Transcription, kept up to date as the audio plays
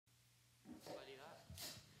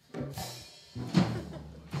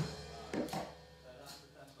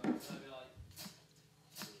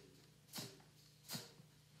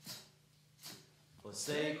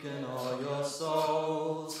forsaken all your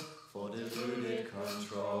souls for deluded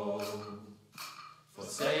control.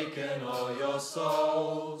 Forsaken all your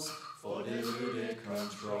souls for deluded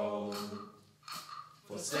control.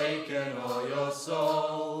 Forsaken all your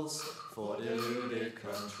souls for deluded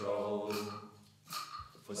control.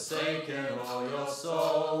 Forsaken all your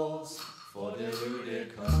souls for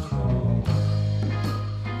deluded control.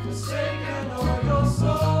 Forsaken all your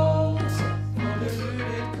souls for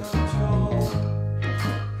deluded control.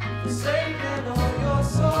 Forsaken all your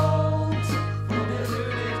souls for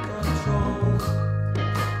deluded control.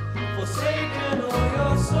 Forsaken all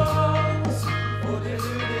your souls for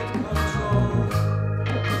deluded control.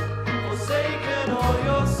 Forsaken all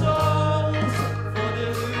your souls for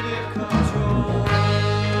deluded control.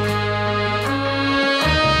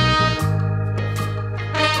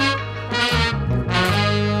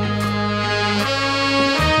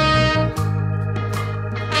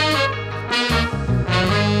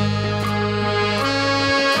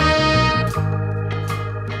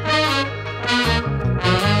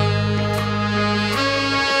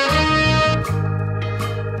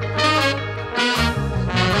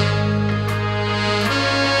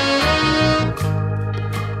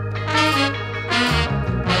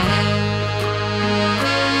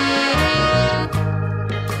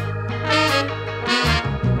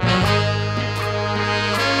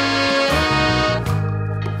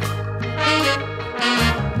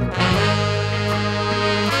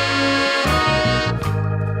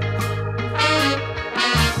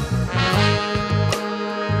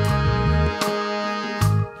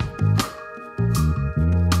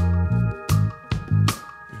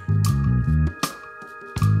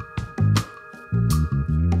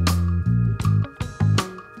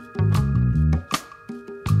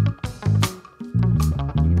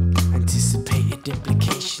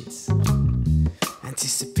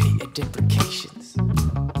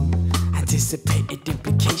 Anticipated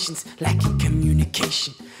implications, lacking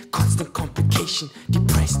communication, constant complication,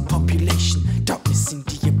 depressed population, darkness in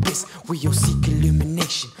the abyss, we all seek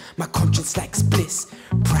illumination. My conscience lacks bliss,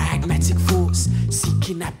 pragmatic thoughts,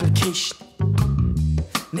 seeking application,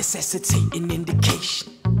 necessitating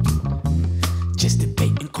indication, just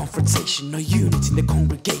debate and confrontation, no unity in the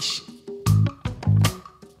congregation.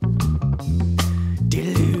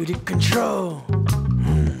 Deluded control,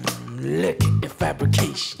 look at the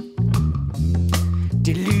fabrication.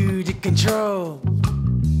 Deluded control,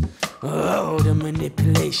 oh, the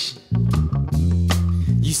manipulation.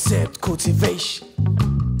 Usurped cultivation,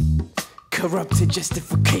 corrupted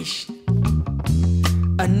justification,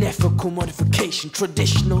 unethical modification,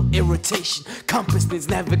 traditional irritation, compass needs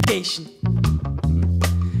navigation,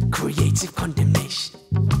 creative condemnation,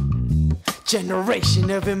 generation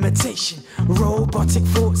of imitation, robotic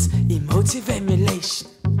thoughts, emotive emulation,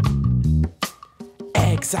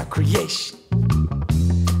 exile creation,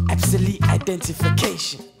 obsolete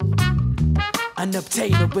identification,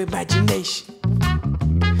 unobtainable imagination,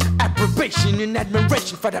 approbation and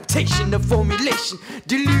admiration for adaptation of formulation,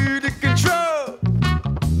 deluded control,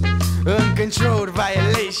 uncontrolled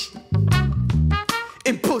violation,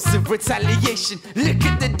 impulsive retaliation, look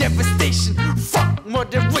at the devastation, fuck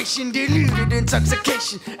moderation, deluded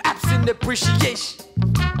intoxication, absent appreciation,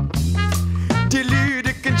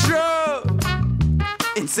 deluded control,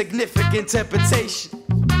 insignificant interpretation,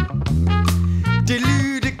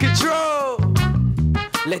 deluded control,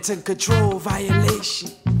 latent control violation,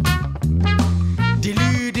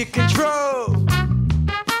 deluded control,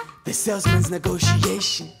 the salesman's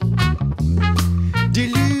negotiation,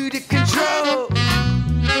 deluded control,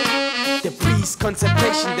 the priest's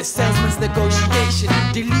contemplation, the salesman's negotiation,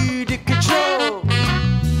 deluded control,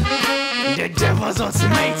 the devil's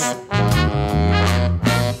ultimatum.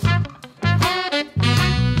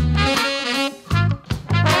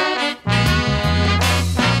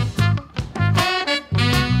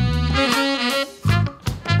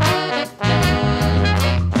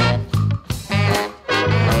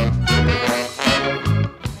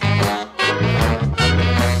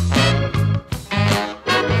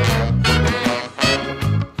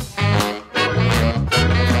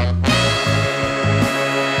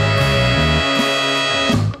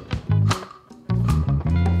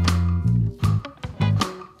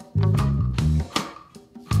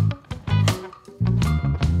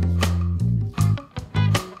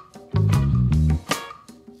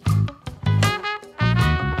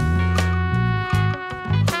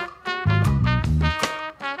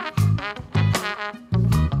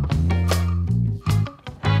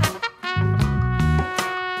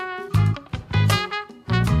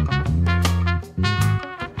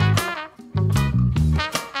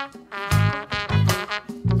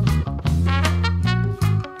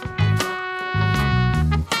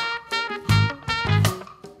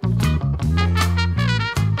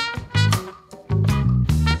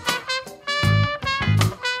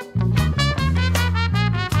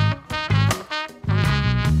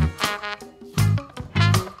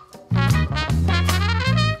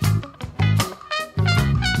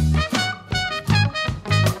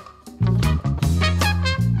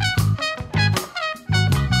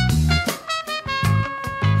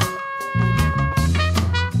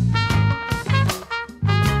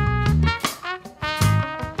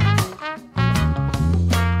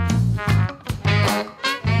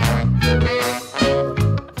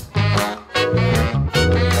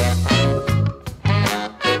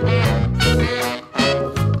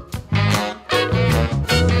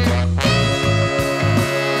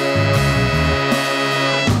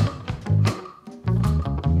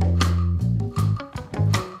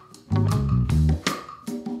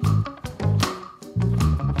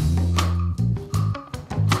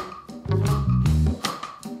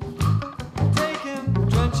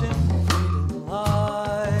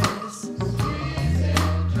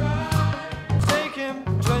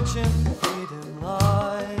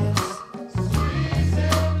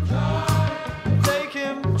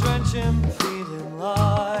 him, feed him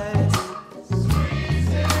lies. Squeeze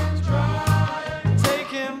him dry. Take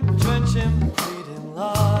him, drench him, feed him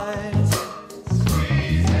lies.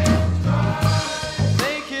 Squeeze him dry.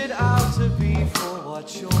 Make it out to be for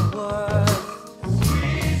what you're worth.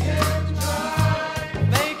 Squeeze him dry.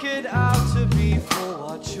 Make it out to be for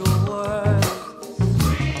what you're worth.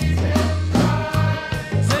 Squeeze him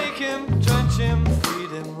dry. Take him, drench him,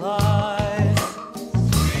 feed him lies.